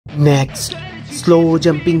Next, slow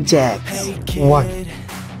jumping jacks. 1,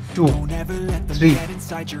 2, 3,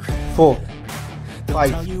 4,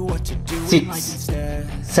 5, 6,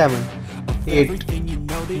 7, 8,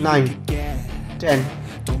 9, 10,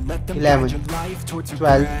 11,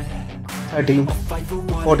 12, 13,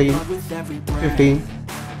 14, 15,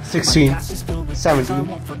 16, 17,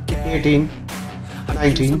 18,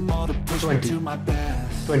 19, 20,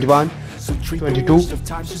 21, 22,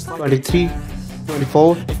 23,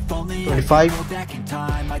 24, 25,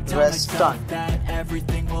 rest time.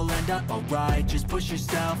 Everything will end up alright. Just push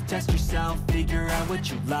yourself, test yourself, figure out what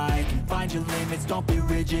you like, and find your limits, don't be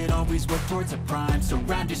rigid, always work towards a prime.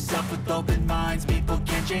 Surround yourself with open minds, people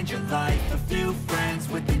can change your life. A few friends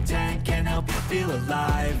with intent can help you feel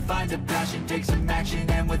alive. Find a passion, take some action,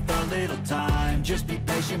 and with a little time, just be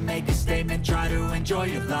patient, make a statement, try to enjoy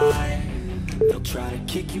your life. They'll try to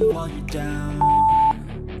kick you while you're down.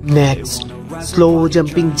 Next, slow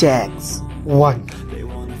jumping jacks. 1,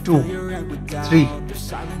 2, 3,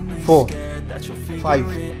 4, 5,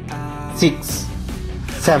 6,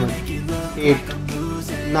 7, 8,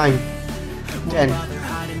 9, 10,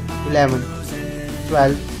 11,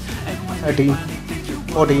 12, 13,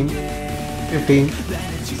 14, 15,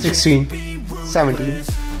 16, 17,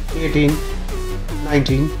 18,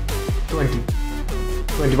 19, 20,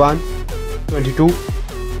 21, 22,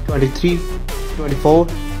 23, 24,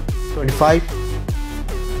 25,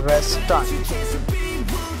 rest time.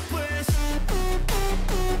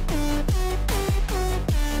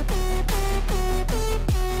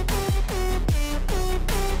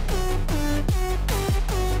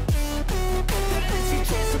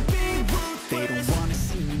 They don't wanna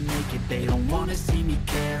see me make it, they don't wanna see me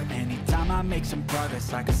care. Anytime I make some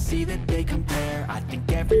progress, I can see that they compare. I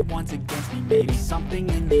think everyone's against me, maybe something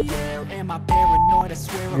in the air. Am I paranoid? I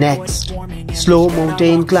swear. Next, slow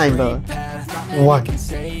mountain climber. 1, 2,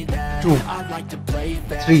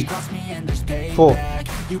 3, 4,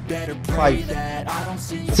 5,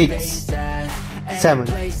 6, 7,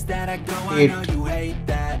 8,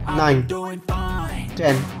 9,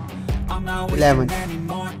 10, 11,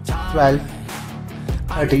 12,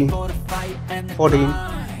 13, 14,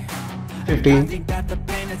 15,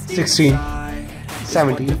 16,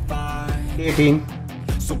 17, 18,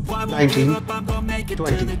 19,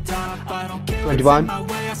 20, 21,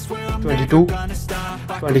 22,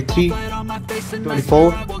 23,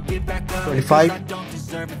 24, 25,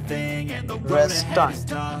 rest time.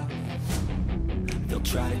 They'll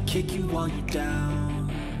try to kick you while you're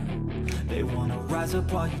down. They wanna rise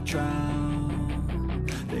up while you drown.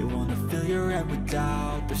 They wanna fill your head with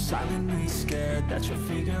doubt. They're silently scared that you'll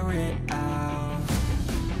figure it out.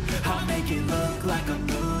 I'll make it look like I'm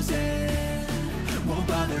losing, won't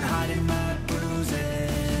bother hiding my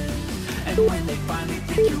bruises. And when they finally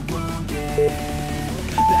think you're wounded,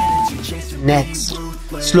 then it's your chance to Next,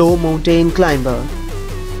 slow mountain climber.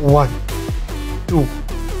 1, 2,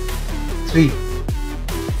 3,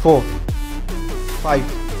 4, 5,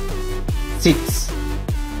 6,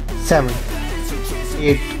 7,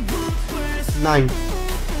 8, 9,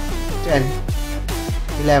 10,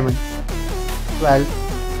 11, 12,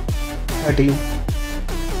 13,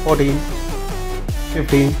 14,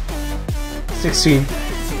 15, 16,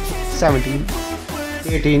 17,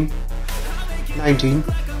 18, 19,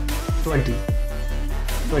 20,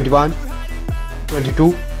 21,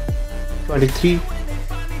 22, 23,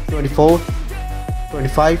 24,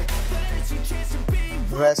 25,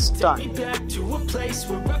 rest time. Take me back to a place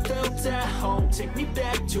where I felt at home. Take me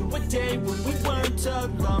back to a day when we weren't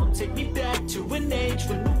alone. Take me back to an age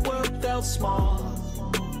when the world felt small,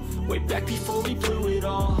 way back before we blew it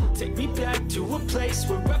all. Take me back to a place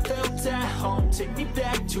where I felt at home. Take me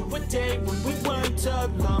back to a day when we weren't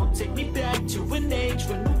alone. Take me back to an age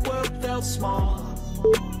when the world felt small,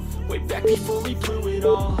 way back before we blew it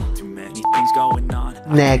all. Too many things going on.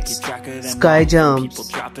 Next, sky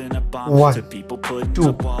jumps. 1, 2,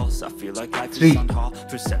 3,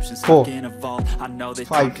 4,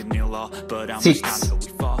 5, 6,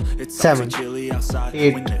 7,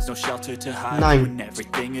 8, 9,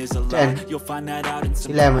 10,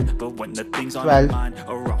 11, 12,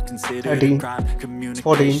 13,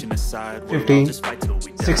 14, 15,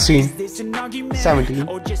 16, 17,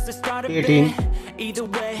 18,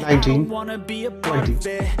 19, 20,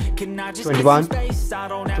 21,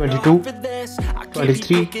 22,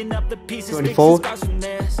 23, 24,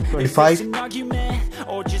 25,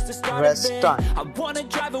 rest time. I wanna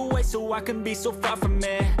drive away so I can be so far from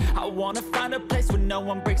it. I wanna find a place where no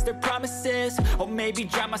one breaks their promises, or maybe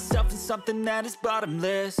drown myself in something that is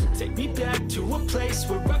bottomless. Take me back to a place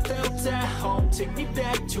where I felt at home. Take me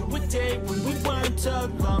back to a day when we weren't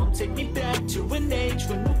alone. Take me back to an age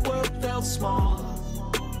when the felt small.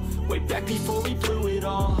 Way back before we blew it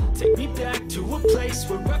all. Take me back to a place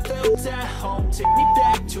where I felt at home. Take me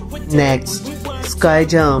back to a day Next, when we weren't sky alone.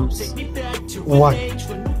 jumps. Take me back to 1, an age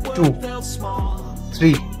when the world 2, felt small.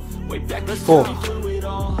 3, Way back 4, before we blew it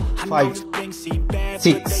all. I know 5, that things seem bad, but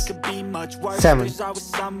 6, they could be much worse. 7, 'Cause I was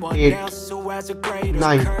someone 8, else who has a greater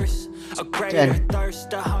 9, curse, a greater 10,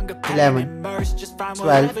 thirst, a hunger, pain, 11, and mercy. Just find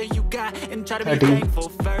 12, whatever you got and try to be 13, thankful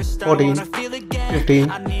first. I 14, wanna feel again.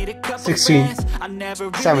 15, I need a couple 16, friends. I never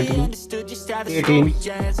really 17, understood just how the 18,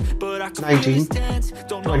 story ends, but I can 19, feel it's tense.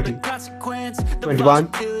 Don't know 20, the consequence, the 21,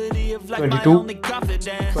 possibility of life, 22, my only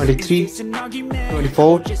confidence. 23, Is this an argument, 24,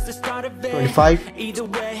 or just the start of it? 25. Either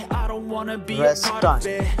way, I don't wanna be Rest a part time. of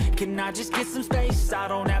it. Can I just get some space? I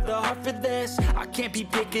don't have the heart for this. I can't be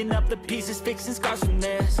picking up the pieces, fixing scars from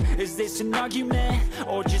this. Is this an argument,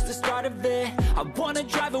 or just the start of it? I wanna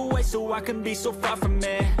drive away so I can be so far from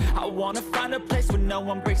it. I wanna find a place where no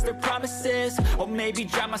one breaks their promises, or maybe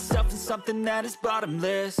drown myself in something that is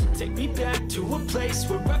bottomless. Take me back to a place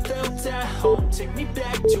where I felt at home. Take me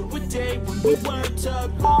back to a day when we weren't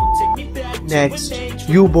alone. Take me back Next, to an age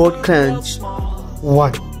you when both the world felt crunch. small.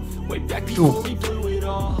 1, Way back 2, before we blew it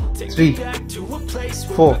all. Take 3, me back to a place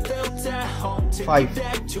where 4, I felt at home. Take 5, me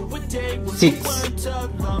back to a day when 6, we weren't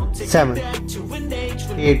alone. Take 7, me back to an age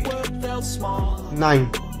when 8, the world felt small.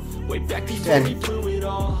 9, Way back before 10, we blew it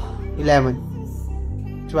all.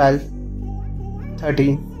 11, 12,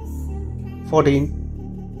 13, 14,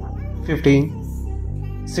 15,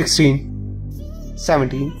 16,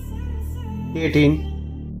 17,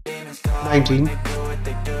 18, 19,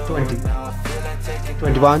 20,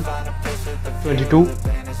 21, 22,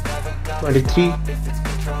 23,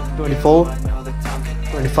 24,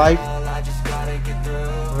 25.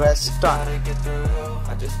 Rest time.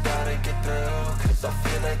 I just gotta get through, 'cause I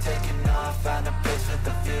feel like taking off. Find a place with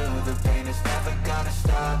a view. The pain is never gonna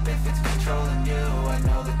stop if it's controlling you. I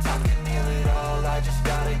know that time can heal it all. I just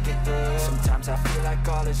gotta get through. Sometimes I feel like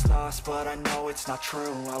all is lost, but I know it's not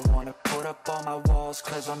true. I wanna put up all my walls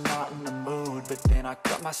 'cause I'm not in the mood, but then I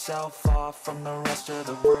cut myself off from the rest of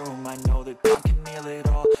the room. I know that time can heal it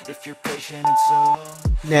all if you're patient and soon.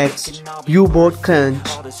 Next, you both crunch.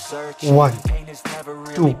 1,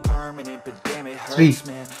 2, 3,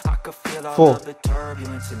 4,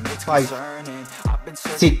 5,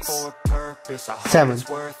 6, 7,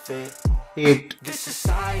 8,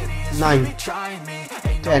 9,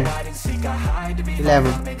 10,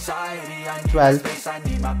 11, 12,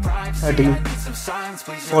 13,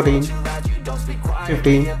 14,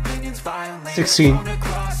 15, 16,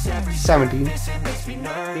 17,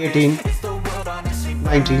 18,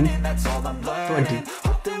 19, 20,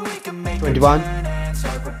 21,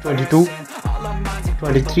 22,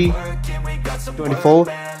 23, 24,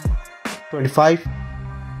 25.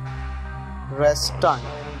 Rest time.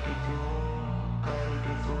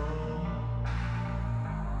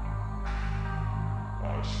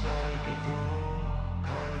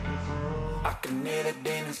 I can hear the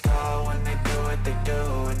demons call when they do what they do.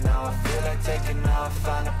 And now I feel like taking off,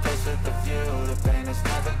 find a place with a view. The pain is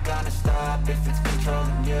never gonna stop if it's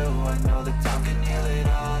controlling you. I know that time can heal it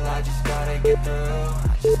all. I just gotta get through.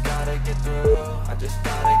 I just gotta get through. I just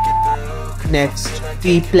gotta get through. Next,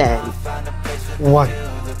 key plan. 1,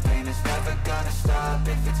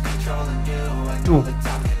 2,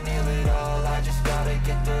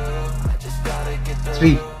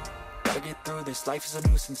 3, Gotta get through this, life is a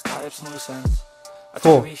nuisance, tie up some loose ends. I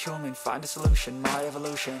try 4, to be human, find a solution, my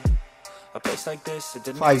evolution. A place like this, it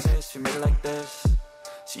didn't 5, exist, we made it like this.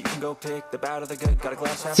 So you can go pick the bad or the good, got a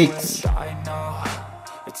glass half 6, full. I know,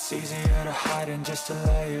 it's easier to hide than just to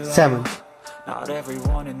lay low. 7, Not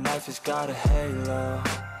everyone in life has got a halo.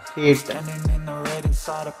 8, Standing in the red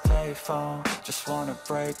inside a payphone, just wanna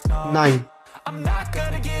break, no. 9, I'm not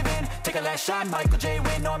gonna give in, take a last shot, Michael J.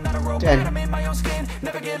 Win. No, I'm not a robot, 10, I'm in my own skin.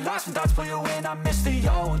 Never get lost when thoughts pull you in. I miss the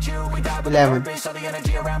old you, we died with 11, purpose. All the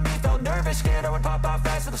energy around me felt nervous, scared I would pop off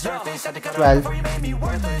fast to the surface. Had to cut 12, off before you made me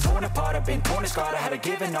worthless. Torn apart, I've been torn and scarred. I had a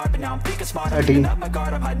given art, but now I'm thinking smart. I'm 13, keeping up my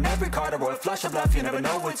guard, I'm hiding every card. A royal flush of bluff, you never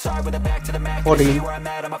know what's hard. With a back to the mat, can you 14, see where I'm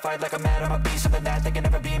at? I'ma fight like I'm mad, I'ma be something that they can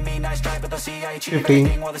never be me. Nice try, but they'll see I achieve 15,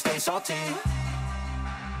 everything while they stay salty.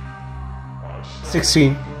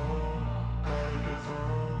 16,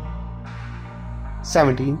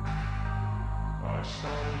 17,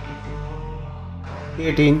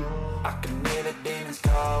 18, I can hear the demons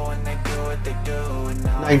call when they do what they do. And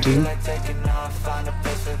now 19, I feel like taking off, find a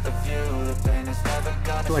place with a view. The pain is never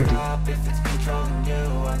gonna 20, stop if it's controlling you.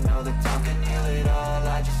 I know that time can heal it all.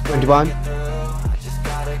 I just gotta 21, get through. I just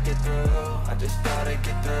gotta get through. I just gotta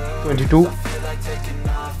get through. 22, I feel like taking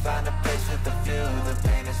off, find a place with a view. The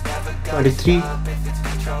pain is never gonna 23, stop if it's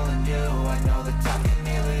controlling you.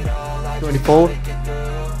 24,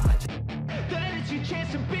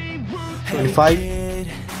 25.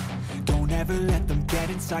 Don't ever let them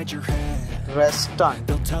get inside your head. Rest time.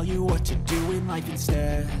 They'll tell you what to do in life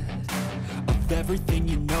instead of everything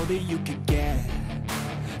you know that you could get.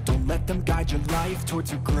 Don't let them guide your life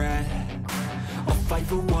towards regret. I'll fight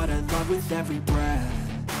for what I love with every breath.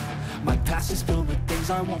 My past is filled with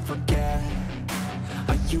things I won't forget.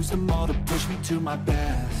 I use them all to push me to my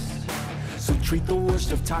best. So treat the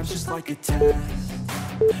worst of times just like a test.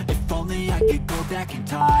 If only I could go back in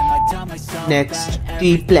time, I tell myself Next, that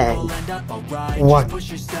T everything plan. will end up alright. 1, Just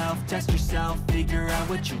push yourself, test yourself, figure out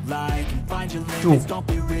what you like, and find your 2, limits. Don't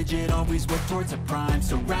be rigid, always work towards a prime.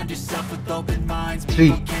 Surround yourself with open minds. 3,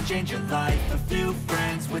 People can change your life. A few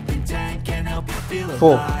friends with intent can help you feel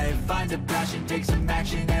 4, alive. Find a passion, take some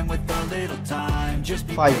action, and with a little time, just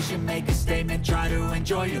be 5, patient, make a statement, try to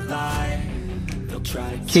enjoy your life. They'll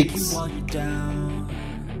try to keep 6, you while you're down.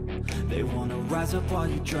 They wanna rise up while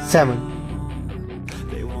you drown. 7,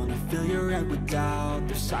 They wanna fill your head with doubt.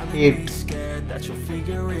 They're silently 8, scared that you'll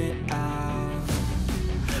figure it out.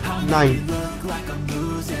 How 9, make me look like I'm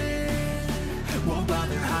losing? Won't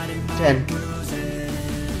bother hiding my 10, bruises.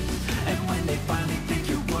 And when they finally think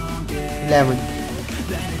you're wounded, 11,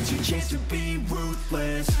 then it's your chance to be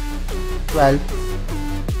ruthless. 12,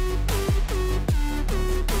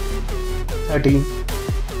 13,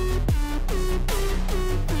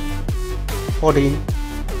 14,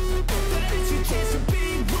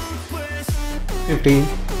 15,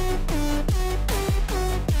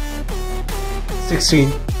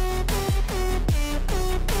 16,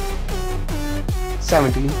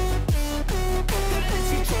 17,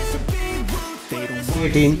 They don't wanna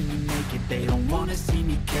 18, see me make it, they don't wanna see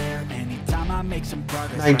me care. Anytime I make some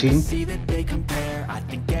progress, 19, I can see that they compare. I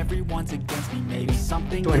think everyone's against me, maybe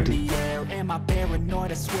something 20, in the air. Am I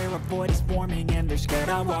paranoid? I swear a void is forming and they're scared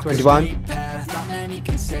I walk 21, a straight path. Not many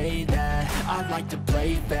can say that. I like to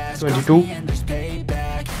play fast. 22, Trust me and there's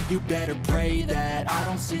payback. You better pray that I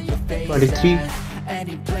don't see your face 23, at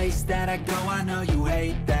any place that I go. I know you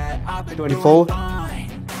hate that. I've been 24, doing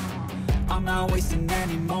fine. I'm not wasting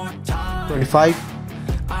any more time. 25.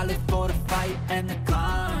 I live for the fight and the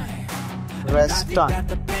climb. Rest I think time. that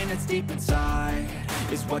the pain that's deep inside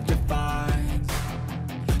is what defines.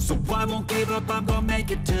 So I won't give up, I'm gonna make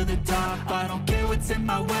it to the top. I don't care what's in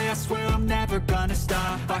my way, I swear I'm never gonna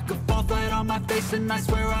stop. I could fall flat on my face and I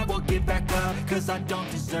swear I will get back up. Cause I don't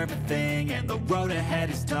deserve a thing and the road ahead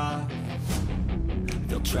is tough.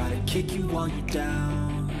 They'll try to kick you while you're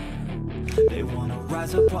down. They wanna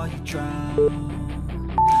rise up while you drown.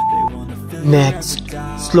 Next,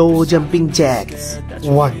 slow jumping jacks.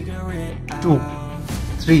 1, 2,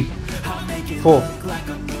 3, 4,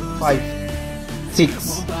 5,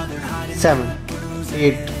 6, 7,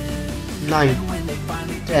 8, 9,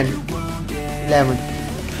 10, 11,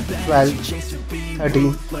 12,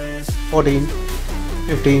 13, 14,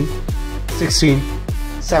 15, 16,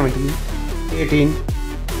 17, 18,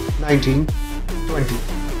 19, 20,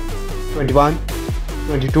 21,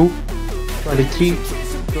 22, 23,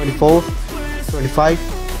 24, 25.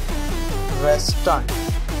 Rest time.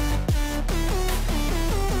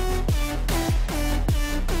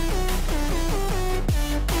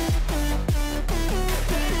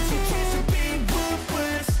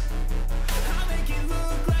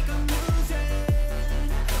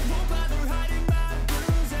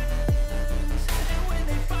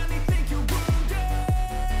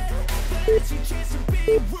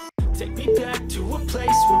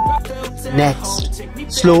 Next,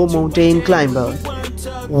 slow mountain climber.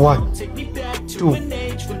 1, 2,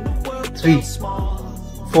 3,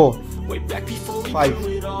 4, 5,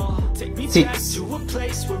 6,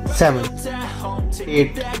 7,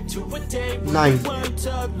 8, 9,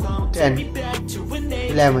 10,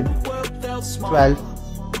 11, 12,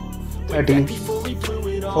 13,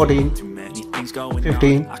 14,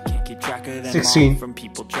 15, 16,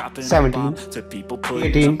 17,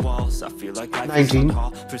 18, 19,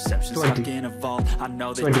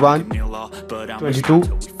 20, 21, 22,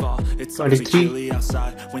 23,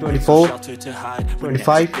 24,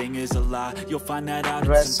 25.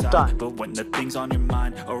 Rest time. But when the things on your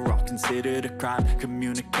mind are all considered a crime,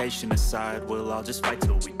 communication aside, we'll all just fight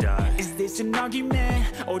till we die. Is this an argument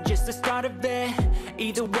or just the start of it?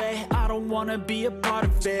 Either way, I don't wanna be a part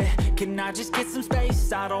of it. Can I just get some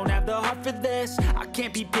space? I don't have the heart for this. I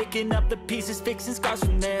can't be picking up the pieces, fixing scars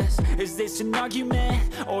from this. Is this an argument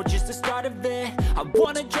or just the start of it? I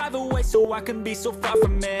wanna drive away so I can be so far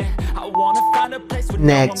from it. I wanna find a place where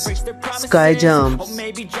no one breaks Next, their promises. sky Or jumps.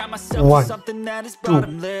 maybe drown myself in 1, something that is 2,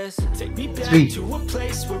 bottomless. Take me back 3, to a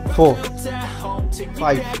place where I 4, felt at home. Take me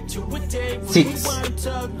 5, back to a day when 6, we weren't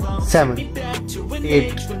alone. 7, Take me back to an 8,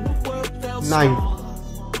 age when the world felt 9, small.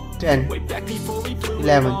 10, Way back before we blew it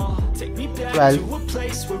 11, all. Take me back 12, to a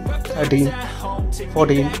place where I felt 13, at home. Take me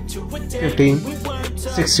 14, back to a day 15, when we weren't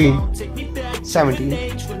 16, alone. Take me back to an 17,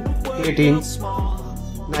 age when the world 18, felt small.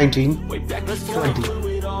 19, Way back before 20, we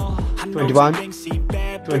blew it all. I know 21, things seem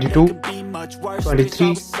bad, but they 22, could be much worse. 23, There's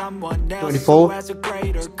always someone else 24, who has a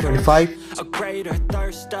greater curse, 25. a greater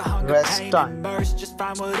thirst, a hunger, Rest pain, time. and mercy. Just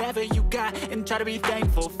find whatever you got and try to be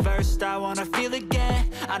thankful first. I wanna feel again,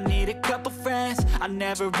 I need a couple friends. I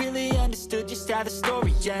never really understood just how the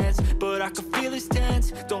story ends, but I can feel it's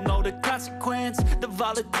tense, don't know the consequence. The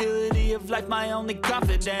volatility of life, my only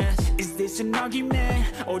confidence. Is this an argument,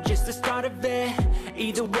 or just the start of it?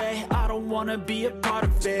 Either way, I don't wanna be a part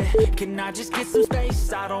of it. Can I just get some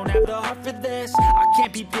space? I don't have the heart for this. I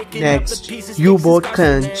can't be picking up the Next, pieces. U-boat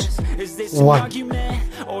fixing scars from crunch. this. Is this an 1, argument,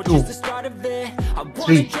 or 2, just the start of it? I wanna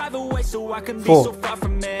 3, drive away so I can be 4, so far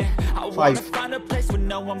from it. I wanna 5, find a place where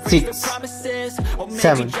no one breaks their 6, promises, or maybe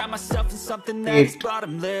 7, drown myself in something that is 8,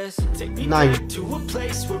 bottomless. Take me 9, back to a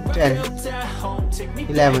place where I 10, felt at home. Take me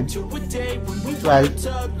 11, back to a day when we 12, weren't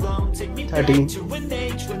alone. Take me 13, back to an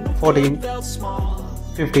age when the 14, world felt small.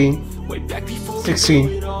 15, Way back before 16, we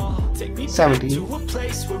blew it all. Take me back 17, to a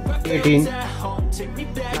place where I felt 18, at home. Take me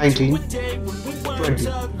back 19, to a day when we weren't 20,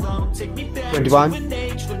 alone. Take me back 21, to an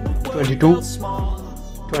age when the world 22, felt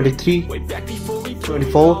small. 23, Way back before we blew it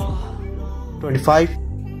 24, all. 25.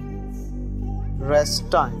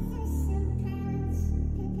 Rest time.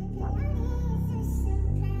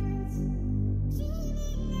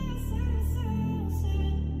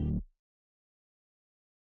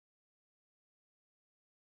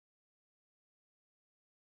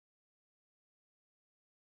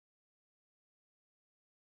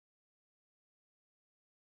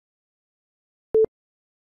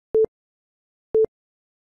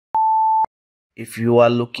 If you are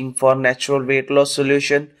looking for natural weight loss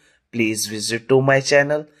solution, please visit to my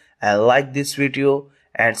channel and like this video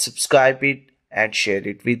and subscribe it and share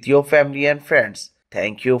it with your family and friends.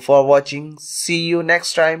 Thank you for watching. See you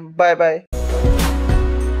next time. Bye bye.